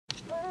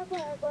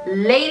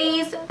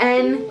Ladies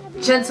and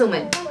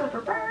gentlemen,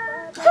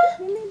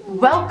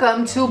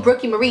 welcome to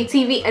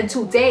BrookieMarieTV, and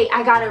today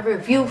I got a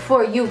review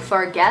for you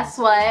for, guess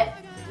what?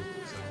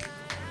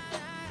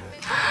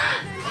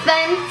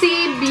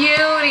 Fenty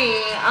Beauty.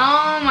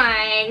 Oh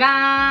my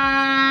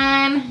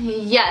god.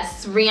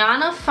 Yes,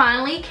 Rihanna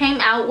finally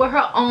came out with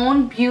her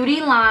own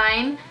beauty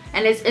line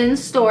and it's in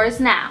stores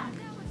now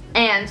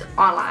and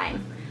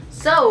online.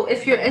 So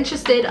if you're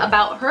interested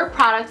about her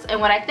products and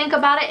what I think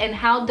about it and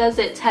how does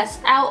it test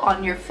out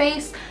on your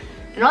face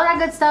and all that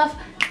good stuff,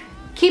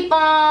 keep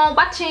on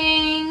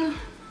watching.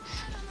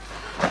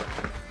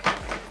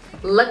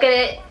 Look at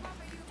it.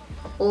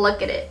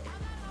 Look at it.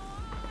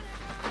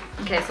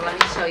 Okay, so let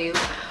me show you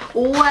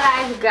what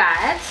I've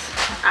got.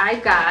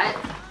 I got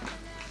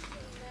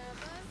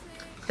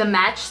the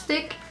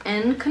matchstick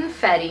and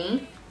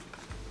confetti,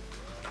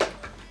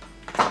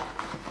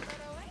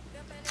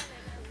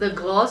 the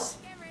gloss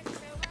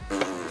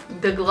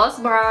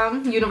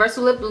bomb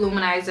universal lip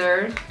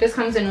luminizer. This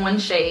comes in one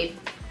shade.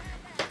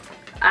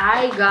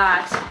 I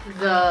got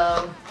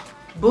the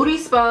booty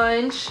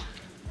sponge.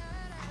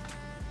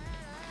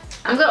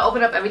 I'm gonna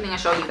open up everything and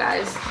show you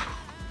guys.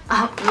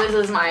 This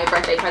is my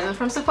birthday present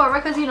from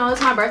Sephora because you know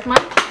it's my birth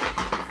month.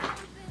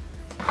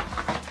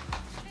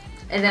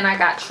 And then I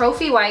got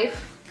Trophy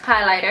Wife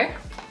highlighter.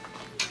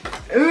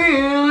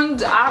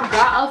 And I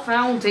got a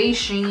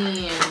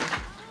foundation.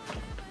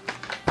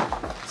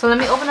 So let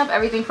me open up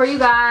everything for you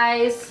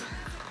guys.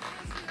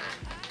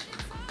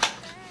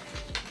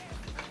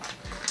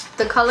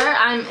 The color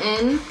I'm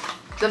in,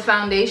 the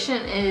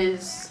foundation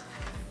is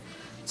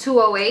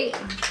 208.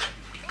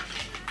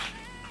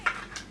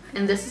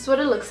 And this is what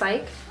it looks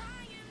like.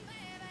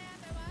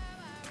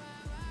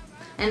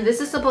 And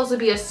this is supposed to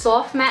be a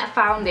soft matte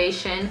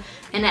foundation,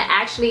 and it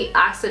actually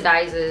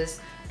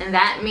oxidizes. And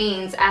that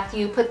means after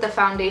you put the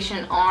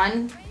foundation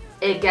on,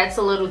 it gets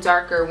a little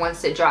darker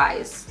once it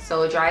dries.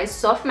 So it dries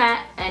soft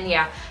matte, and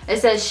yeah, it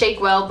says shake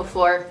well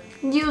before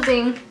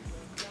using.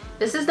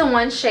 This is the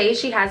one shade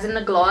she has in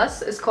the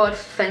gloss. It's called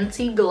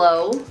Fenty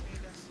Glow,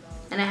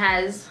 and it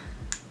has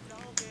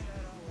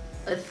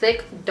a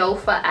thick doe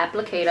foot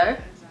applicator,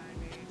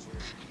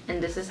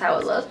 and this is how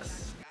it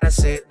looks. I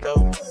said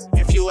though,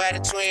 if you had a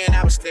twin,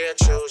 I would still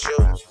choose you.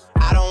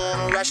 I don't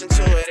want to rush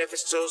into it if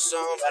it's too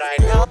soon, but I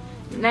know.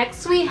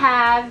 Next we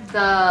have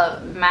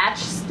the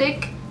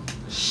matchstick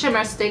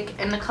shimmer stick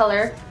in the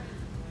color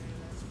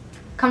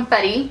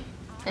confetti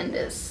in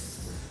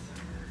this.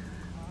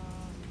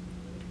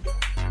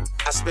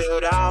 I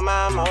spilled all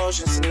my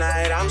emotions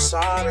tonight, I'm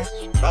sorry.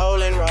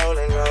 Rolling,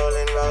 rolling,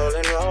 rolling,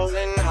 rolling,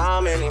 rolling.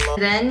 How many more?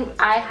 Then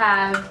I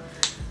have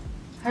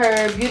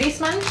her beauty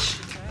sponge.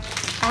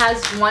 It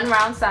has one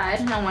round side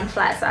and one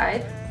flat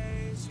side.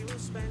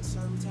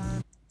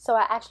 So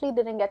I actually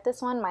didn't get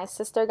this one, my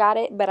sister got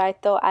it, but I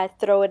thought I'd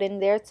throw it in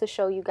there to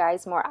show you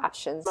guys more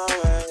options.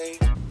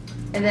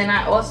 And then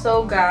I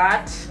also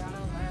got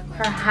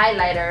her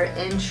highlighter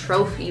in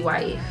Trophy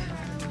Wife.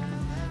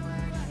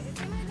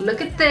 Look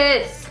at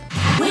this.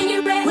 When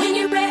you're ready, when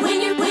you're ready,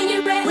 when you're ready, when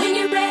you're ready, when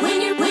you're ready,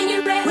 when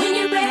you're ready, when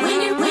you're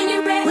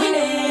ready, when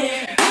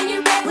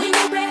you're ready, when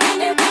you're ready,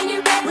 when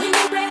you're ready, when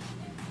you're ready.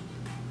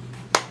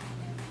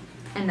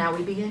 And now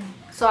we begin.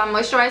 So I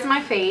moisturized my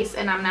face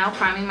and I'm now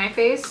priming my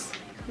face.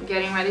 I'm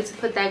getting ready to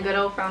put that good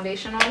old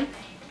foundation on.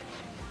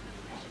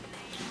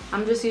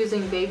 I'm just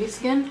using Baby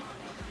Skin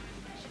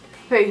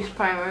face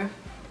primer.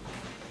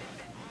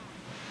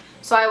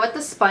 So I wet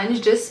the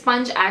sponge. This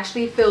sponge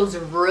actually feels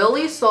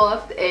really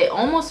soft. It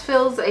almost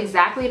feels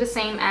exactly the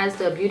same as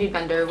the Beauty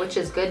Blender, which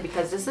is good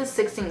because this is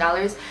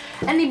 $16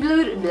 and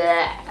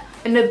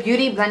the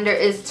Beauty Blender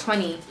is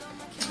 $20.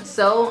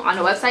 So on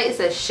the website it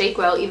says shake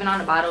well, even on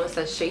the bottle it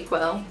says shake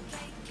well.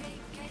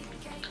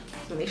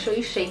 So make sure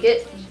you shake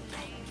it.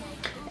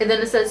 And then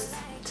it says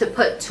to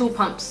put 2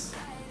 pumps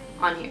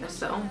on here,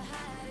 so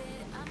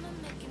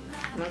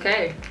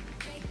okay.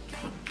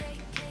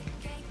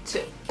 2.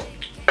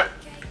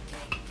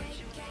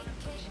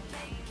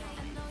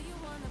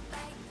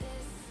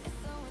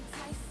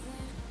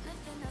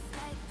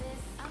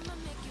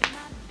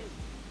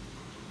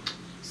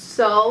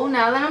 So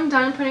now that I'm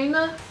done putting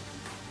the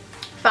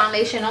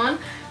foundation on,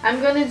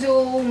 I'm gonna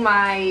do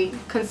my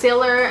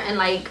concealer and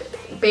like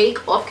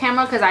bake off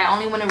camera because I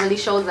only want to really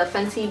show the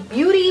Fenty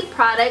Beauty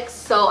products,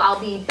 so I'll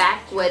be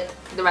back with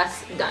the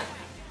rest done.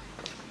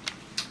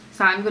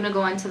 So I'm gonna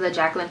go into the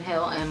Jaclyn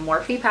Hill and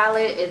Morphe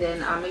palette, and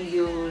then I'm gonna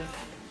use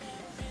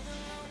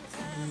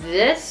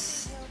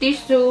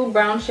these 2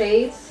 brown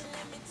shades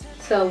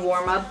to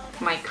warm up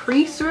my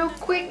crease real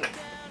quick.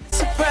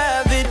 It's a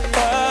private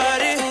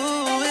party.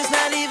 Ooh, it's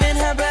not even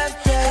her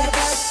birthday.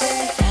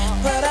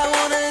 But I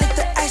wanna lick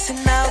the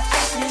icing out.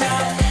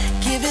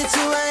 Give it to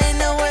her in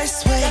the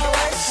worst way.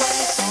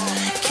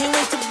 Can't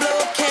wait to blow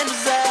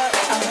candles out.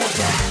 I want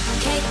that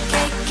cake,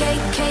 cake,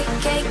 cake,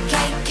 cake,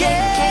 cake,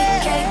 cake,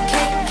 cake,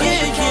 cake,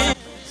 cake, cake.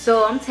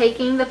 So I'm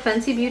taking the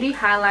Fenty Beauty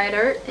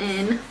highlighter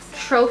in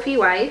Trophy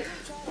Wife.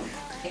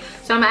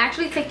 So I'm gonna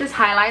actually take this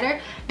highlighter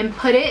and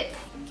put it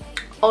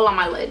all on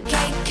my lid.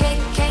 Cake, cake,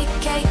 cake,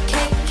 cake,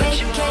 cake,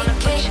 cake, cake.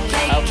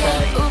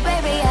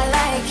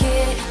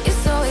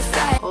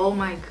 Oh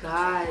my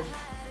god.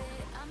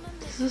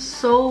 This is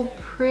so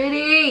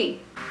pretty.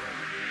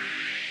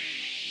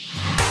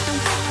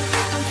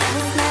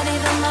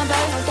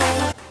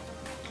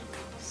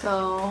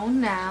 So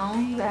now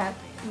that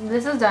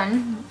this is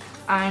done,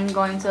 I'm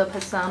going to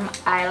put some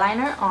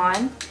eyeliner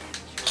on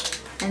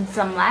and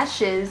some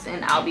lashes,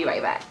 and I'll be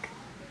right back.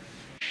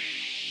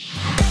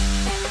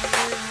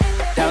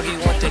 Doggy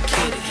want the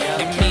kitty.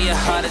 Give me a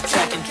heart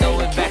attack and throw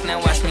it back. Now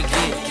watch me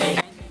get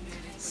it.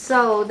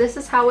 So this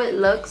is how it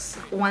looks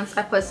once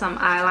I put some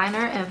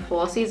eyeliner and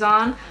falsies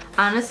on.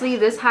 Honestly,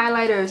 this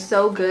highlighter is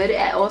so good.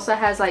 It also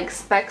has like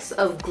specks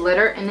of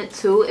glitter in it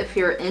too if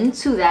you're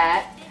into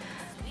that.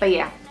 But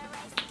yeah,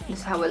 this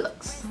is how it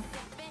looks.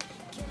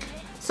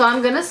 So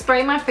I'm gonna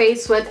spray my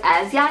face with,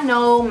 as y'all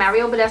know,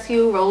 Mario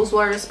Badescu Rose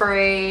Water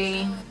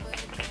Spray.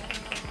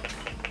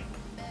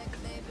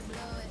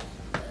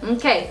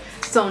 Okay,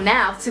 so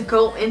now to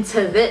go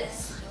into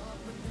this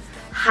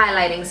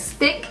highlighting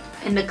stick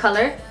in the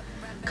color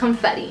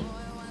Confetti.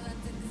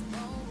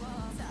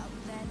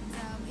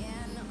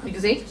 You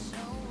can see?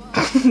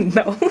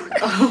 No.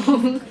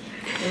 Oh.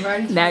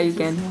 Now you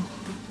can.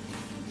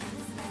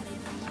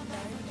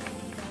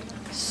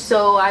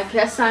 So I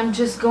guess I'm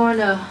just going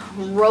to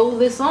roll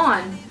this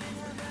on.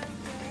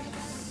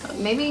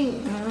 Maybe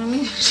let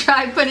me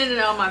try putting it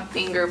on my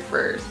finger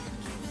first.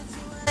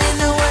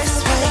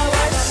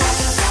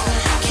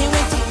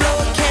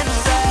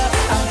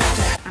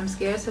 I'm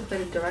scared to put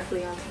it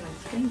directly onto my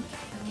skin.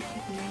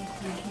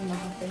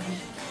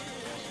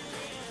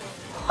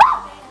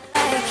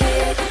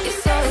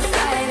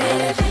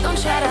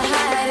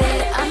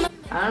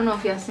 I don't know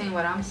if y'all seeing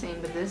what I'm seeing,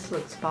 but this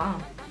looks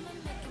bomb.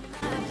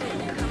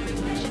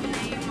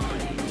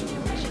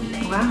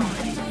 Wow.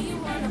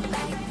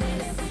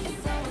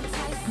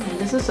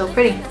 This is so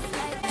pretty.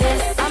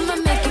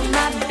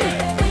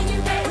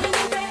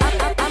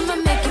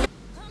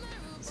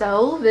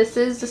 So this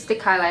is the stick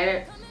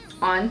highlighter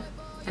on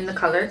in the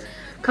color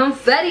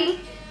Confetti.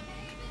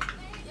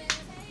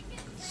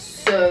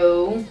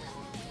 So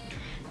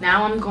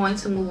now I'm going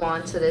to move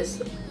on to this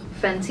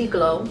Fenty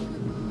Gloss.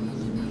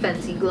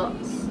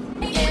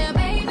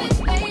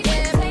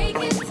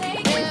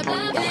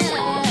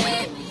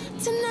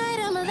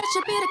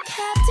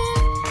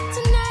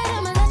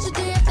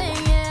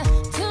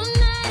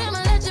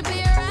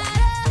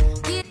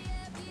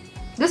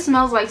 This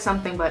smells like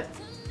something, but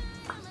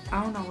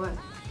I don't know what.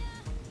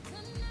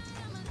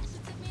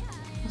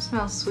 It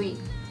smells sweet.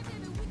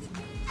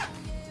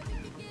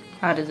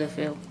 How does it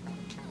feel?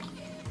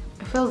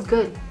 It feels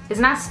good. It's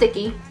not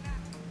sticky.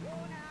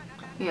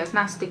 Yeah, it's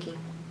not sticky.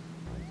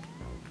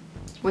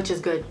 Which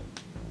is good.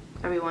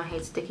 Everyone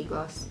hates sticky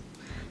gloss.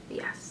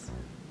 Yes.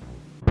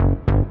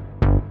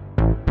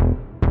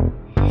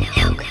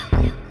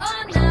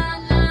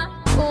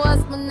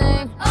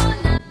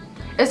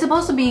 It's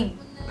supposed to be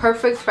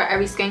perfect for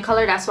every skin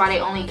color. That's why they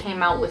only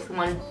came out with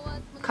one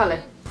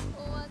color.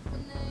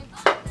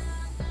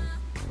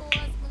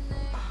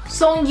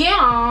 So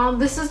yeah,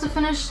 this is the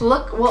finished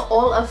look with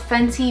all of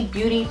Fenty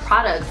Beauty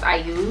products. I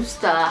used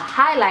the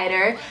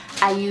highlighter.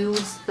 I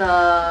used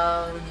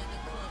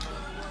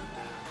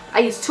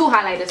two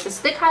highlighters, the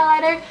stick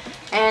highlighter,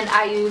 and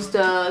I used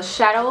the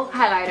shadow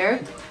highlighter.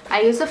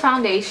 I used the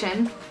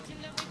foundation,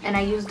 and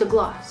I used the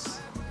gloss,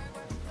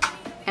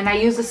 and I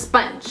used a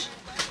sponge.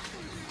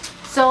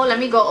 So let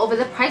me go over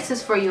the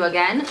prices for you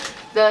again.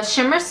 The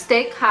shimmer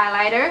stick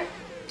highlighter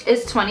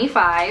is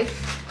 $25,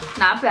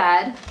 not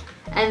bad.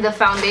 And the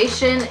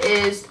foundation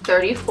is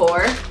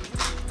 $34.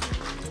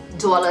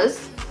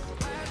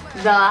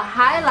 The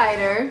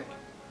highlighter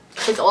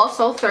is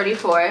also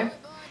 $34.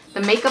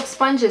 The makeup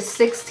sponge is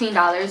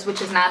 $16,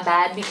 which is not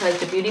bad because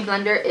the beauty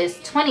blender is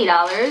 $20.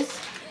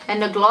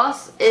 And the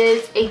gloss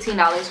is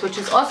 $18, which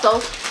is also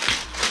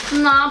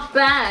not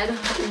bad.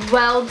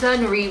 Well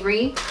done,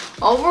 Riri.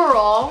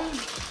 Overall,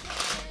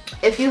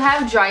 if you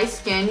have dry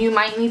skin, you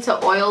might need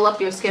to oil up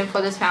your skin for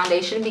this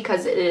foundation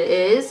because it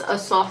is a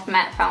soft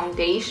matte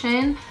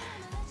foundation.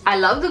 I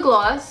love the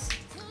gloss.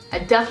 I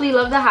definitely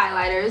love the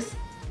highlighters.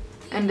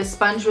 And the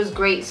sponge was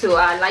great too.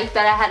 I like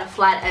that I had a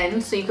flat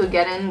end so you could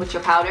get in with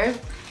your powder.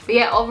 But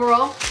yeah,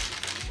 overall,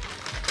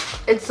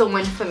 it's a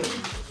win for me.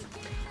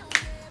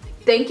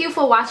 Thank you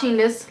for watching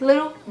this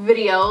little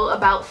video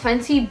about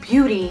Fenty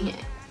Beauty.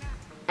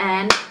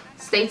 And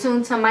stay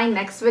tuned to my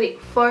next video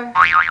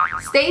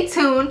Stay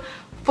tuned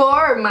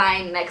for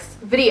my next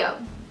video.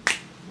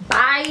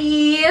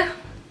 Bye!